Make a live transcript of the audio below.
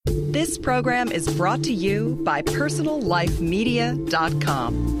This program is brought to you by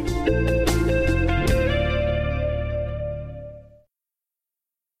PersonalLifeMedia.com.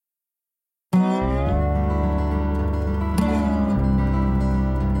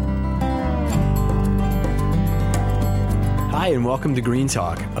 Hi, and welcome to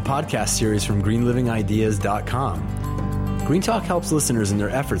GreenTalk, a podcast series from greenlivingideas.com. GreenTalk helps listeners in their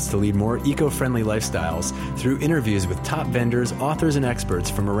efforts to lead more eco-friendly lifestyles through interviews with top vendors, authors, and experts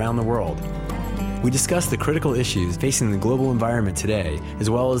from around the world. We discuss the critical issues facing the global environment today, as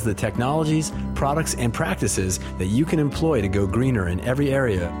well as the technologies, products, and practices that you can employ to go greener in every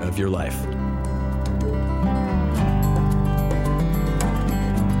area of your life.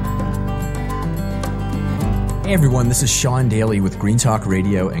 Hey everyone, this is Sean Daly with GreenTalk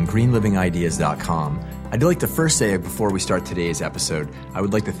Radio and greenlivingideas.com. I'd like to first say, before we start today's episode, I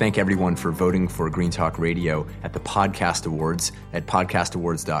would like to thank everyone for voting for GreenTalk Radio at the Podcast Awards at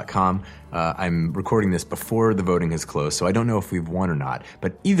podcastawards.com. I'm recording this before the voting has closed, so I don't know if we've won or not.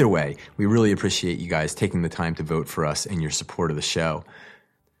 But either way, we really appreciate you guys taking the time to vote for us and your support of the show.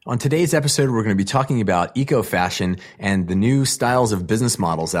 On today's episode, we're going to be talking about eco-fashion and the new styles of business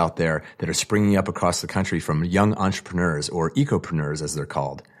models out there that are springing up across the country from young entrepreneurs, or ecopreneurs as they're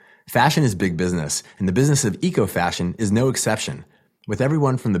called. Fashion is big business, and the business of eco-fashion is no exception. With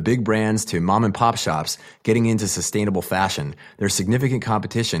everyone from the big brands to mom and pop shops getting into sustainable fashion, there's significant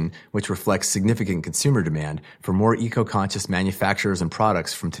competition, which reflects significant consumer demand for more eco-conscious manufacturers and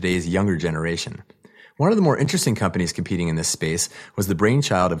products from today's younger generation. One of the more interesting companies competing in this space was the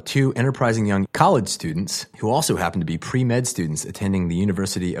brainchild of two enterprising young college students who also happen to be pre-med students attending the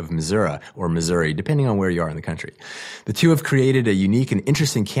University of Missouri, or Missouri, depending on where you are in the country. The two have created a unique and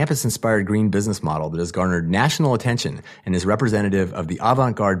interesting campus-inspired green business model that has garnered national attention and is representative of the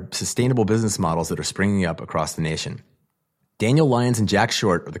avant-garde sustainable business models that are springing up across the nation. Daniel Lyons and Jack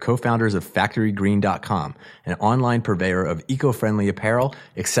Short are the co-founders of FactoryGreen.com, an online purveyor of eco-friendly apparel,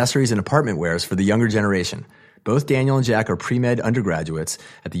 accessories, and apartment wares for the younger generation. Both Daniel and Jack are pre-med undergraduates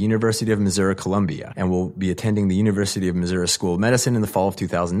at the University of Missouri-Columbia and will be attending the University of Missouri School of Medicine in the fall of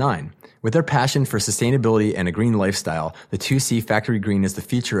 2009. With their passion for sustainability and a green lifestyle, the two see Factory Green as the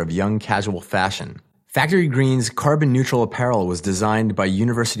future of young casual fashion. Factory Green's carbon-neutral apparel was designed by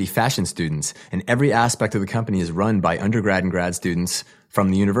university fashion students, and every aspect of the company is run by undergrad and grad students from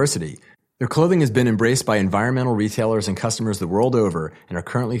the university. Their clothing has been embraced by environmental retailers and customers the world over and are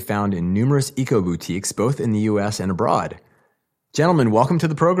currently found in numerous eco-boutiques, both in the U.S. and abroad. Gentlemen, welcome to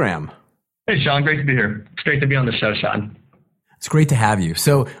the program. Hey, Sean. Great to be here. It's great to be on the show, Sean. It's great to have you.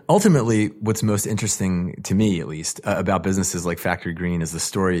 So ultimately, what's most interesting to me, at least, about businesses like Factory Green is the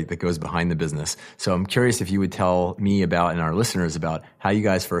story that goes behind the business. So I'm curious if you would tell me about, and our listeners, about how you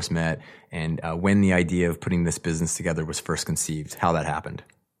guys first met and when the idea of putting this business together was first conceived, how that happened.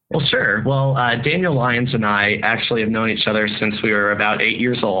 Well, sure. Well, Daniel Lyons and I actually have known each other since we were about 8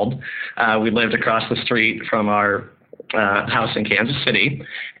 years old. We lived across the street from our house in Kansas City.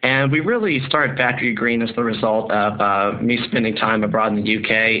 And we really started Factory Green as the result of me spending time abroad in the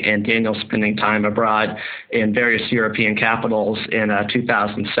UK and Daniel spending time abroad in various European capitals in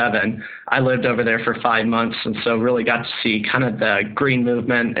 2007. I lived over there for 5 months and so really got to see kind of the green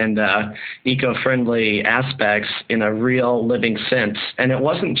movement and the eco-friendly aspects in a real living sense. And it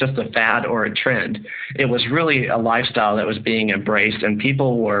wasn't just a fad or a trend. It was really a lifestyle that was being embraced and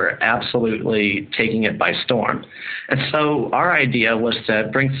people were absolutely taking it by storm. And so our idea was to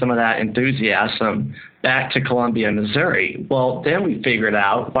bring some of that enthusiasm back to Columbia, Missouri. Well, then we figured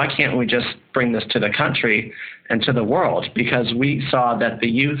out, why can't we just bring this to the country and to the world? Because we saw that the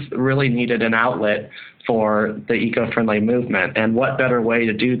youth really needed an outlet for the eco-friendly movement. And what better way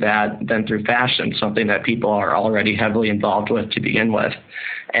to do that than through fashion, something that people are already heavily involved with to begin with.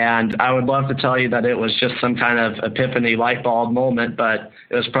 And I would love to tell you that it was just some kind of epiphany light bulb moment, but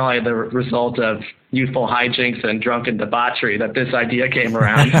it was probably the result of youthful hijinks and drunken debauchery that this idea came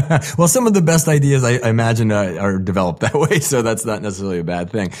around. Well, some of the best ideas, I imagine, are developed that way, so that's not necessarily a bad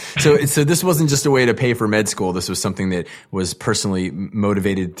thing. So this wasn't just a way to pay for med school. This was something that was personally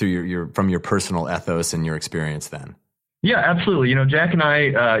motivated through from your personal ethos and your experience then. Yeah, absolutely. You know, Jack and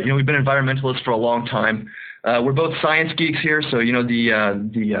I, we've been environmentalists for a long time. We're both science geeks here, so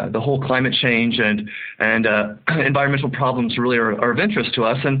the whole climate change and environmental problems really are of interest to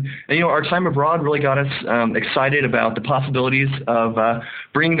us. And our time abroad really got us excited about the possibilities of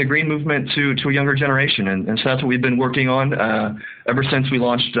bringing the green movement to a younger generation, and so that's what we've been working on ever since we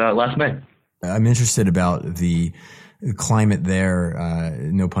launched last May. I'm interested about the climate there,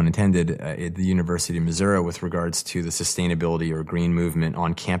 no pun intended, at the University of Missouri with regards to the sustainability or green movement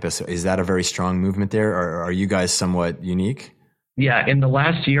on campus. Is that a very strong movement there, or are you guys somewhat unique? Yeah, in the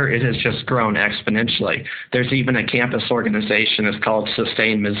last year, it has just grown exponentially. There's even a campus organization, it's called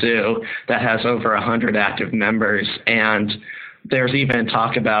Sustain Mizzou, that has over 100 active members. And there's even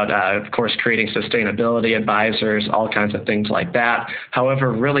talk about, of course, creating sustainability advisors, all kinds of things like that.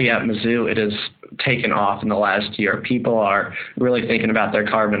 However, really at Mizzou, it has taken off in the last year. People are really thinking about their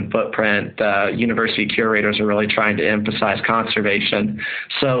carbon footprint. The university curators are really trying to emphasize conservation.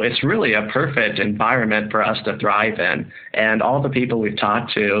 So it's really a perfect environment for us to thrive in. And all the people we've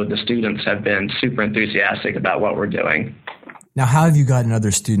talked to, the students have been super enthusiastic about what we're doing. Now, how have you gotten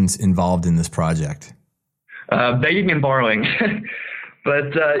other students involved in this project? Begging and borrowing.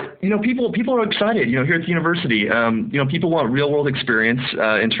 But, people are excited, here at the university. People want real world experience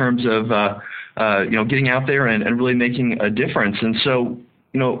in terms of, getting out there and really making a difference. And so,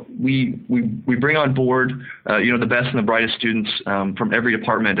 we bring on board, the best and the brightest students from every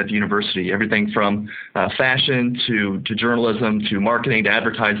department at the university, everything from fashion to journalism to marketing to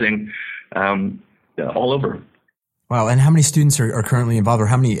advertising, all over. Wow. And how many students are currently involved, or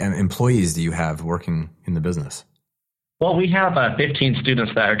how many employees do you have working in the business? Well, we have 15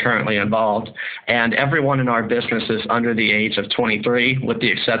 students that are currently involved, and everyone in our business is under the age of 23, with the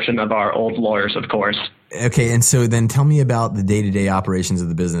exception of our old lawyers, of course. Okay. And so then tell me about the day-to-day operations of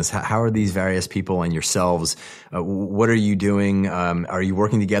the business. How are these various people and yourselves? What are you doing? Are you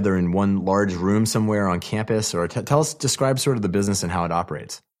working together in one large room somewhere on campus? Or describe sort of the business and how it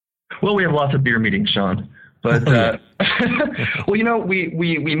operates. Well, we have lots of beer meetings, Sean. But, we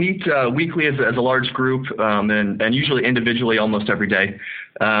meet weekly as a large group and usually individually almost every day.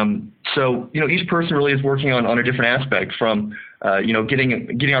 So each person really is working on a different aspect from,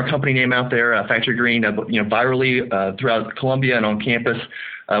 getting our company name out there, Factory Green, virally throughout Columbia and on campus.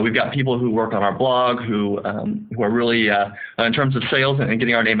 We've got people who work on our blog who are really, in terms of sales and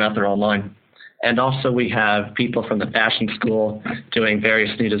getting our name out there online. And also we have people from the fashion school doing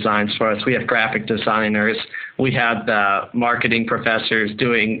various new designs for us. We have graphic designers. We have the marketing professors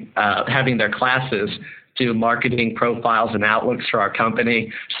having their classes do marketing profiles and outlooks for our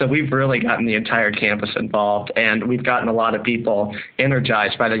company. So we've really gotten the entire campus involved, and we've gotten a lot of people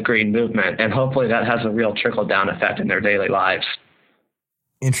energized by the green movement. And hopefully that has a real trickle-down effect in their daily lives.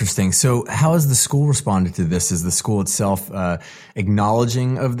 Interesting. So how has the school responded to this? Is the school itself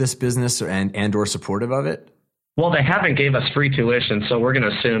acknowledging of this business and or supportive of it? Well, they haven't gave us free tuition, so we're going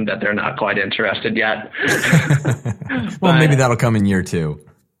to assume that they're not quite interested yet. Well, maybe that'll come in year 2.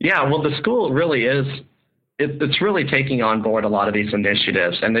 Yeah, well, the school really is. It's really taking on board a lot of these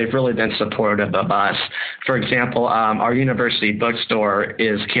initiatives, and they've really been supportive of us. For example, our university bookstore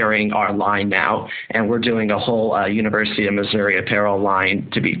is carrying our line now, and we're doing a whole University of Missouri apparel line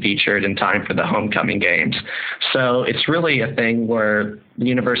to be featured in time for the homecoming games. So it's really a thing where the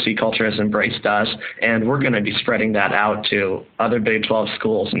university culture has embraced us, and we're going to be spreading that out to other Big 12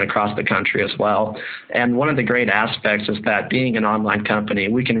 schools and across the country as well. And one of the great aspects is that being an online company,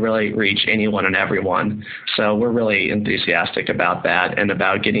 we can really reach anyone and everyone. So we're really enthusiastic about that and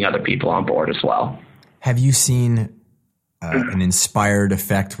about getting other people on board as well. Have you seen an inspired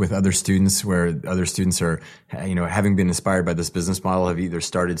effect with other students, where other students are, having been inspired by this business model, have either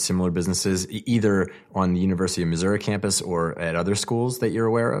started similar businesses, either on the University of Missouri campus or at other schools that you're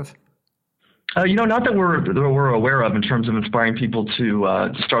aware of? Not that we're aware of in terms of inspiring people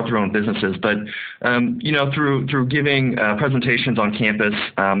to start their own businesses, but through giving presentations on campus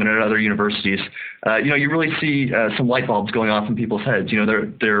and at other universities, you really see some light bulbs going off in people's heads.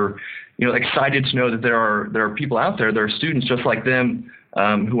 They're excited to know that there are people out there, there are students just like them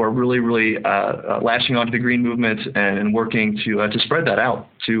who are really latching onto the green movement and working to spread that out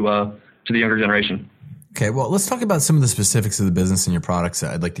to the younger generation. Okay, well, let's talk about some of the specifics of the business and your products.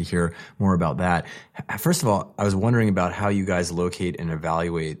 I'd like to hear more about that. First of all, I was wondering about how you guys locate and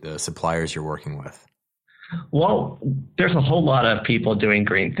evaluate the suppliers you're working with. Well, there's a whole lot of people doing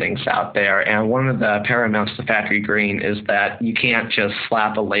green things out there, and one of the paramounts to Factory Green is that you can't just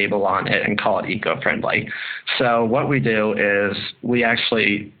slap a label on it and call it eco-friendly. So what we do is we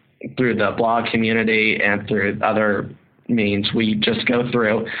actually, through the blog community and through other means, we just go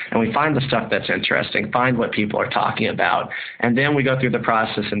through and we find the stuff that's interesting, find what people are talking about, and then we go through the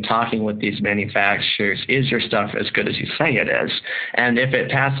process and talking with these manufacturers. Is your stuff as good as you say it is? And if it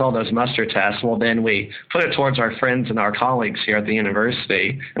passed all those muster tests, well, then we put it towards our friends and our colleagues here at the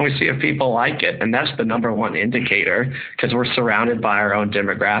university, and we see if people like it. And that's the number one indicator, because we're surrounded by our own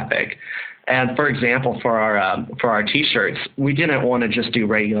demographic. And for example, for our T-shirts, we didn't want to just do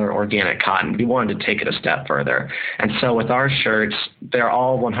regular organic cotton. We wanted to take it a step further. And so with our shirts, they're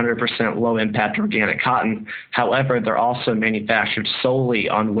all 100% low-impact organic cotton. However, they're also manufactured solely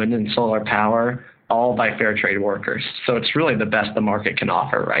on wind and solar power all by fair trade workers. So it's really the best the market can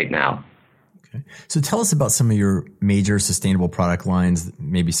offer right now. Okay. So tell us about some of your major sustainable product lines,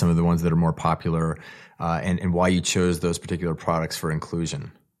 maybe some of the ones that are more popular, and why you chose those particular products for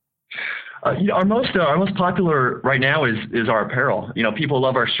inclusion. Our most popular right now is our apparel. People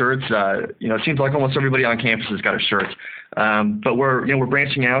love our shirts. It seems like almost everybody on campus has got a shirt. But we're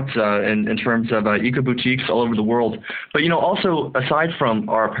branching out in terms of eco boutiques all over the world. But also aside from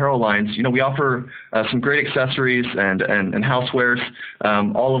our apparel lines, we offer some great accessories and housewares,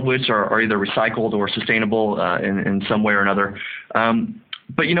 all of which are either recycled or sustainable in some way or another.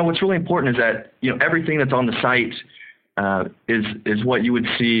 But what's really important is that everything that's on the site is what you would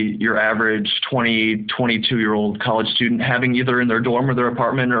see your average 20, 22-year-old college student having either in their dorm or their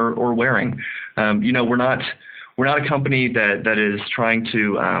apartment or wearing. We're not a company that is trying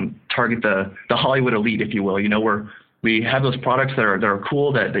to target the Hollywood elite, if you will. We have those products that are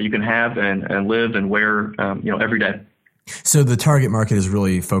cool that you can have and live and wear every day. So the target market is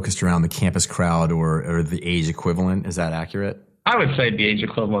really focused around the campus crowd or the age equivalent. Is that accurate? I would say the age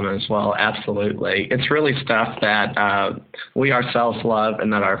equivalent as well. Absolutely. It's really stuff that we ourselves love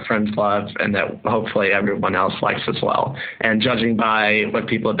and that our friends love and that hopefully everyone else likes as well. And judging by what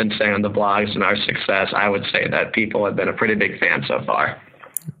people have been saying on the blogs and our success, I would say that people have been a pretty big fan so far.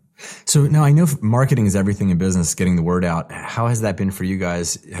 So now I know marketing is everything in business, getting the word out. How has that been for you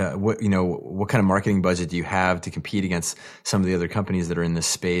guys? What kind of marketing budget do you have to compete against some of the other companies that are in this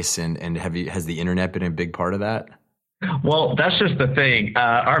space? And has the internet been a big part of that? Well, that's just the thing.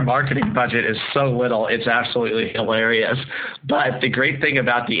 Our marketing budget is so little, it's absolutely hilarious. But the great thing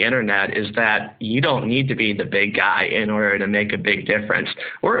about the internet is that you don't need to be the big guy in order to make a big difference.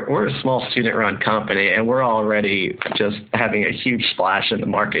 We're a small student-run company, and we're already just having a huge splash in the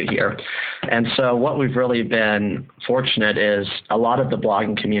market here. And so what we've really been fortunate is a lot of the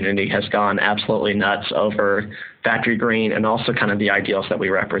blogging community has gone absolutely nuts over Factory Green and also kind of the ideals that we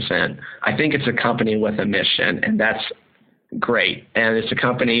represent. I think it's a company with a mission, and that's great. And it's a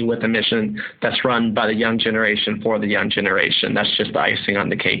company with a mission that's run by the young generation for the young generation. That's just the icing on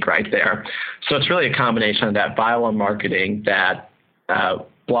the cake right there. So it's really a combination of that viral marketing, that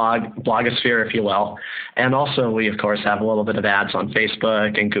blogosphere, if you will. And also we, of course, have a little bit of ads on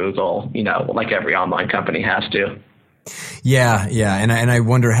Facebook and Google, like every online company has to. Yeah. And I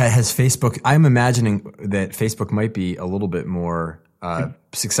wonder, has Facebook, I'm imagining that Facebook might be a little bit more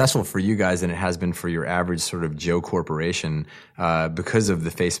successful for you guys than it has been for your average sort of Joe corporation because of the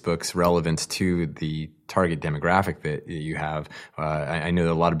Facebook's relevance to the target demographic that you have. I know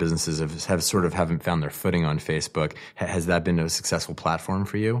that a lot of businesses haven't found their footing on Facebook. Has that been a successful platform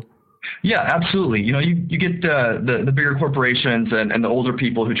for you? Yeah, absolutely. You get the bigger corporations and the older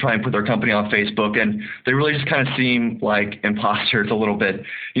people who try and put their company on Facebook, and they really just kind of seem like imposters a little bit.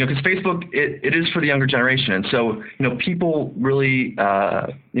 Because Facebook, it is for the younger generation, and so people really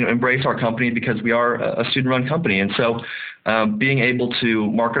embrace our company because we are a student-run company, and so being able to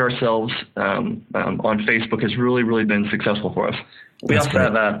market ourselves on Facebook has really been successful for us. We also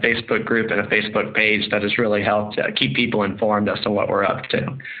have a Facebook group and a Facebook page that has really helped keep people informed as to what we're up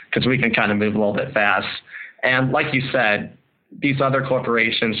to, because we can kind of move a little bit fast. And like you said, these other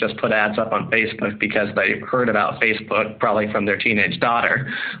corporations just put ads up on Facebook because they heard about Facebook probably from their teenage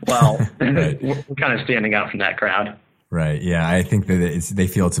daughter. Well, right. We're kind of standing out from that crowd. Right. Yeah. I think that they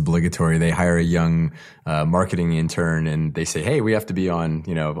feel it's obligatory. They hire a young marketing intern and they say, hey, we have to be on,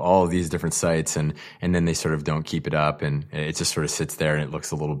 all of these different sites. And then they sort of don't keep it up, and it just sort of sits there and it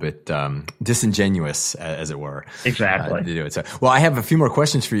looks a little bit disingenuous, as it were. Exactly. To do it. So, well, I have a few more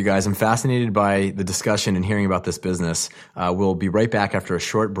questions for you guys. I'm fascinated by the discussion and hearing about this business. We'll be right back after a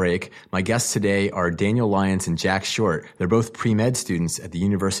short break. My guests today are Daniel Lyons and Jack Short. They're both pre-med students at the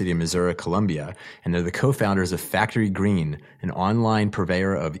University of Missouri, Columbia, and they're the co-founders of Factory Green, an online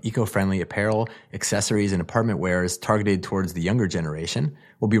purveyor of eco-friendly apparel, accessories, and apartment wares targeted towards the younger generation.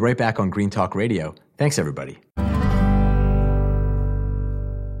 We'll be right back on GreenTalk Radio. Thanks, everybody.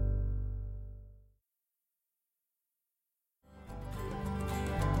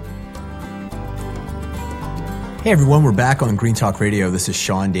 Hey everyone, we're back on GreenTalk Radio. This is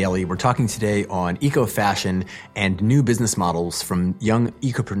Sean Daly. We're talking today on eco-fashion and new business models from young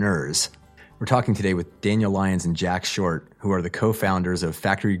ecopreneurs. We're talking today with Daniel Lyons and Jack Short, who are the co-founders of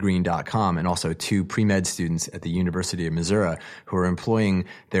FactoryGreen.com and also two pre-med students at the University of Missouri who are employing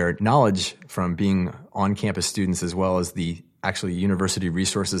their knowledge from being on-campus students as well as the actually university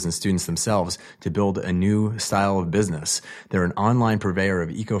resources and students themselves to build a new style of business. They're an online purveyor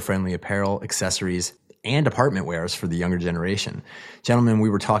of eco-friendly apparel, accessories, and apartment wares for the younger generation. Gentlemen, we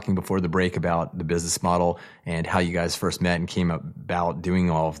were talking before the break about the business model and how you guys first met and came about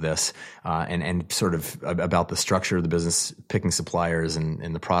doing all of this, and sort of about the structure of the business, picking suppliers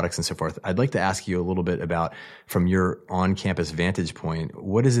and the products and so forth. I'd like to ask you a little bit about, from your on-campus vantage point,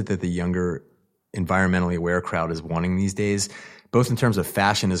 what is it that the younger environmentally aware crowd is wanting these days, both in terms of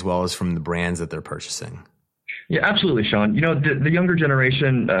fashion as well as from the brands that they're purchasing? Yeah, absolutely, Sean. The younger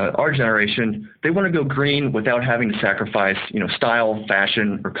generation, our generation, they want to go green without having to sacrifice, style,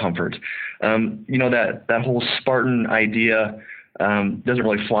 fashion, or comfort. That whole Spartan idea doesn't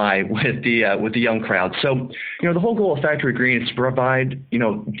really fly with the young crowd. So, the whole goal of Factory Green is to provide,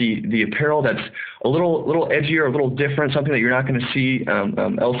 the apparel that's a little edgier, a little different, something that you're not going to see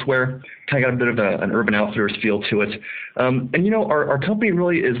elsewhere. Kind of got a bit of an Urban Outfitters feel to it. Our company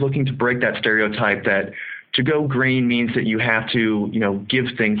really is looking to break that stereotype that to go green means that you have to, give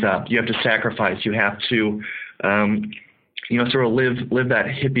things up. You have to sacrifice. You have to, sort of live that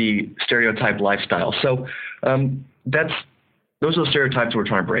hippie stereotype lifestyle. So those are the stereotypes we're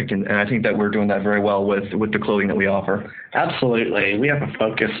trying to break, and I think that we're doing that very well with the clothing that we offer. Absolutely. We have a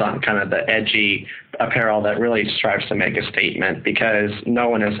focus on kind of the edgy apparel that really strives to make a statement, because no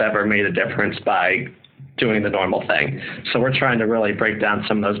one has ever made a difference by doing the normal thing. So we're trying to really break down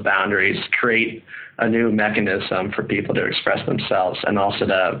some of those boundaries, create a new mechanism for people to express themselves, and also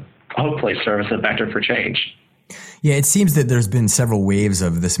to hopefully serve as a vector for change. Yeah, it seems that there's been several waves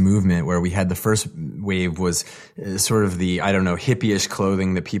of this movement, where we had the first wave was sort of the, hippie-ish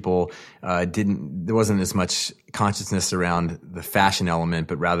clothing that people there wasn't as much consciousness around the fashion element,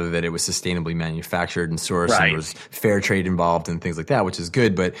 but rather that it was sustainably manufactured and sourced, right. And there was fair trade involved and things like that, which is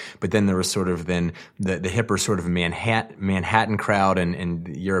good. But then there was sort of the hipper sort of Manhattan crowd and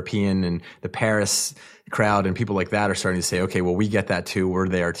the European and the Paris crowd and people like that are starting to say, okay, well, we get that too. We're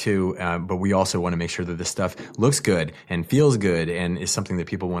there too. But we also want to make sure that this stuff looks good and feels good and is something that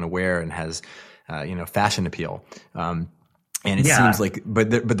people want to wear and has, fashion appeal. And it seems like,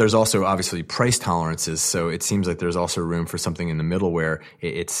 but there's also obviously price tolerances. So it seems like there's also room for something in the middle where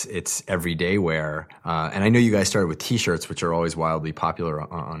it's everyday wear. And I know you guys started with T-shirts, which are always wildly popular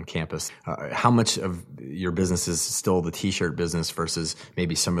on campus. How much of your business is still the T-shirt business versus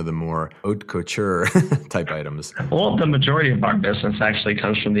maybe some of the more haute couture type items? Well, the majority of our business actually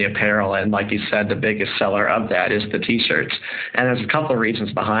comes from the apparel. And like you said, the biggest seller of that is the T-shirts. And there's a couple of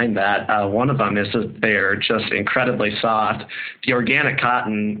reasons behind that. One of them is that they're just incredibly soft. The organic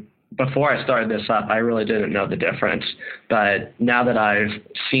cotton, before I started this up, I really didn't know the difference. But now that I've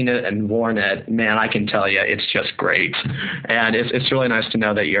seen it and worn it, man, I can tell you it's just great. And it's really nice to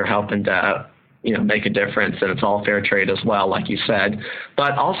know that you're helping to, make a difference, and it's all fair trade as well, like you said.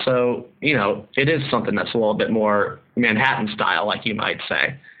 But also, it is something that's a little bit more Manhattan style, like you might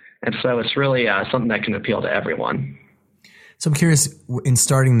say. And so it's really something that can appeal to everyone. So I'm curious, in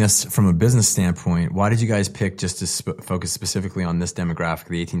starting this from a business standpoint, why did you guys pick just to focus specifically on this demographic,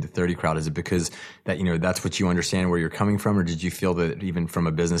 the 18 to 30 crowd? Is it because that, that's what you understand where you're coming from, or did you feel that even from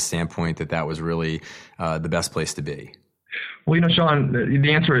a business standpoint that was really the best place to be? Well, Sean,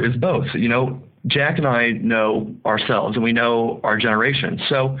 the answer is both. Jack and I know ourselves and we know our generation.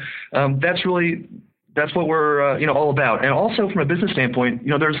 So that's what we're, all about. And also from a business standpoint,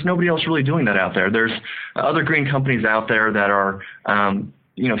 there's nobody else really doing that out there. There's other green companies out there that are,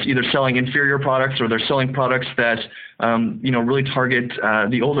 either selling inferior products or they're selling products that, really target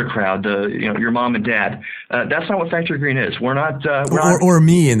the older crowd, your mom and dad. That's not what Factory Green is. We're not. Or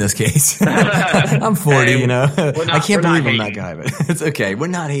me in this case. I'm 40, Hey, I can't believe I'm that guy, but it's okay. We're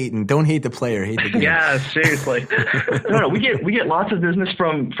not hating. Don't hate the player, hate the game. Yeah, seriously. No, we get lots of business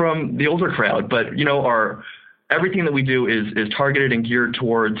from the older crowd, but everything that we do is targeted and geared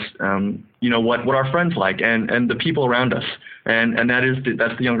towards what our friends like and the people around us, and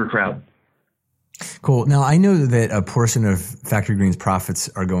that's the younger crowd. Cool. Now, I know that a portion of Factory Green's profits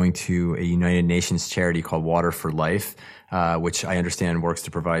are going to a United Nations charity called Water for Life, which I understand works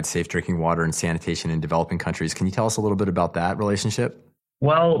to provide safe drinking water and sanitation in developing countries. Can you tell us a little bit about that relationship?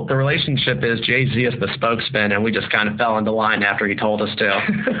 Well, the relationship is Jay-Z is the spokesman, and we just kind of fell into line after he told us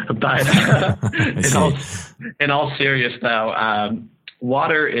to. But in all seriousness, though,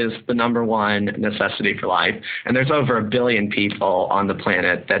 water is the number one necessity for life. And there's over 1 billion people on the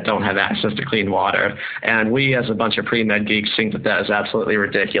planet that don't have access to clean water. And we, as a bunch of pre-med geeks, think that is absolutely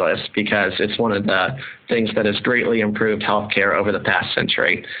ridiculous, because it's one of the things that has greatly improved healthcare over the past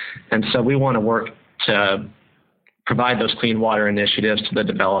century. And so we want to work to provide those clean water initiatives to the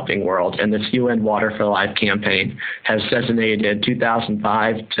developing world. And this UN Water for Life campaign has designated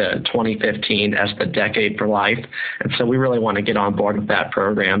 2005 to 2015 as the decade for life. And so we really want to get on board with that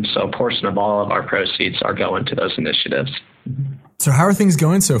program. So a portion of all of our proceeds are going to those initiatives. So how are things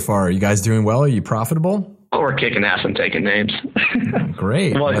going so far? Are you guys doing well? Are you profitable? Oh, we're kicking ass and taking names.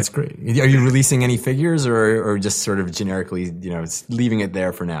 Great. Well, that's great. Are you releasing any figures or just sort of generically, leaving it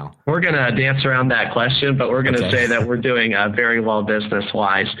there for now? We're going to dance around that question, but we're going to say that we're doing very well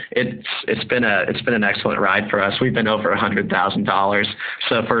business-wise. It's been an excellent ride for us. We've been over $100,000.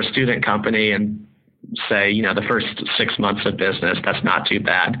 So for a student company and say, the first 6 months of business, that's not too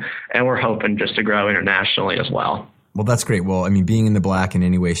bad. And we're hoping just to grow internationally as well. Well, that's great. Well, I mean, being in the black in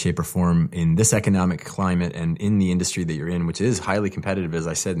any way, shape, or form in this economic climate and in the industry that you're in, which is highly competitive, as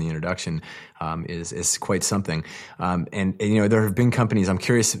I said in the introduction, is quite something. And there have been companies. I'm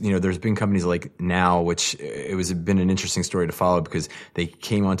curious. There's been companies like Now, which been an interesting story to follow because they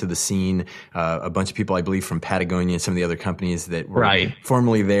came onto the scene. A bunch of people, I believe, from Patagonia and some of the other companies that were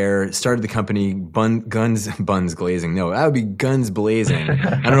formerly there started the company. Buns glazing. No, that would be guns blazing.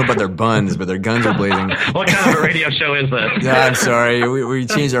 I don't know about their buns, but their guns are blazing. What kind of a radio show is this? Yeah, I'm sorry. We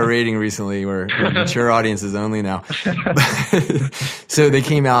changed our rating recently. We're mature audiences only now. So they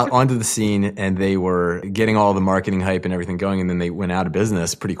came out onto the scene and they were getting all the marketing hype and everything going. And then they went out of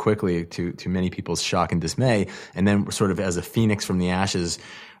business pretty quickly to many people's shock and dismay. And then sort of as a phoenix from the ashes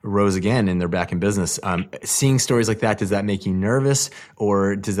rose again and they're back in business. Seeing stories like that, does that make you nervous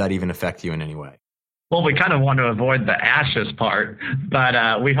or does that even affect you in any way? Well, we kind of want to avoid the ashes part,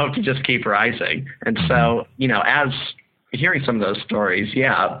 but we hope to just keep rising. And so, as hearing some of those stories,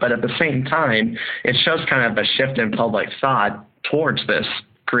 yeah, but at the same time, it shows kind of a shift in public thought towards this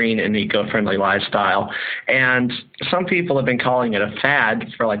green and eco-friendly lifestyle. And some people have been calling it a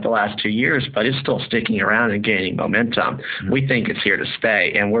fad for like the last 2 years, but it's still sticking around and gaining momentum. Mm-hmm. We think it's here to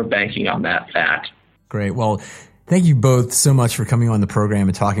stay, and we're banking on that fact. Great. Well, thank you both so much for coming on the program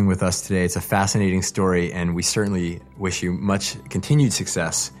and talking with us today. It's a fascinating story, and we certainly wish you much continued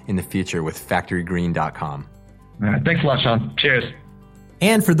success in the future with FactoryGreen.com. All right. Thanks a lot, Sean. Cheers.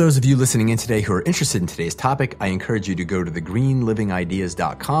 And for those of you listening in today who are interested in today's topic, I encourage you to go to the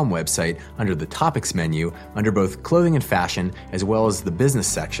greenlivingideas.com website under the topics menu, under both clothing and fashion, as well as the business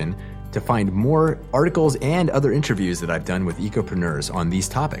section, to find more articles and other interviews that I've done with ecopreneurs on these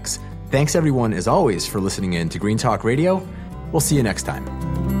topics. Thanks everyone, as always, for listening in to Green Talk Radio. We'll see you next time.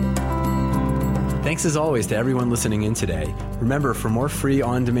 Thanks as always to everyone listening in today. Remember, for more free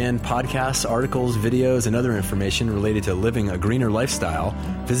on-demand podcasts, articles, videos, and other information related to living a greener lifestyle,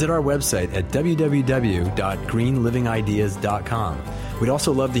 visit our website at www.greenlivingideas.com. We'd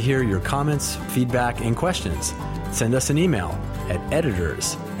also love to hear your comments, feedback, and questions. Send us an email at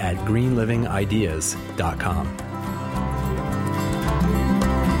editors@greenlivingideas.com.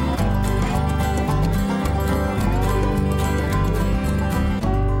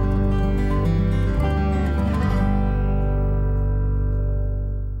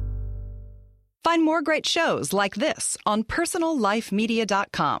 Find more great shows like this on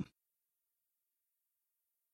personallifemedia.com.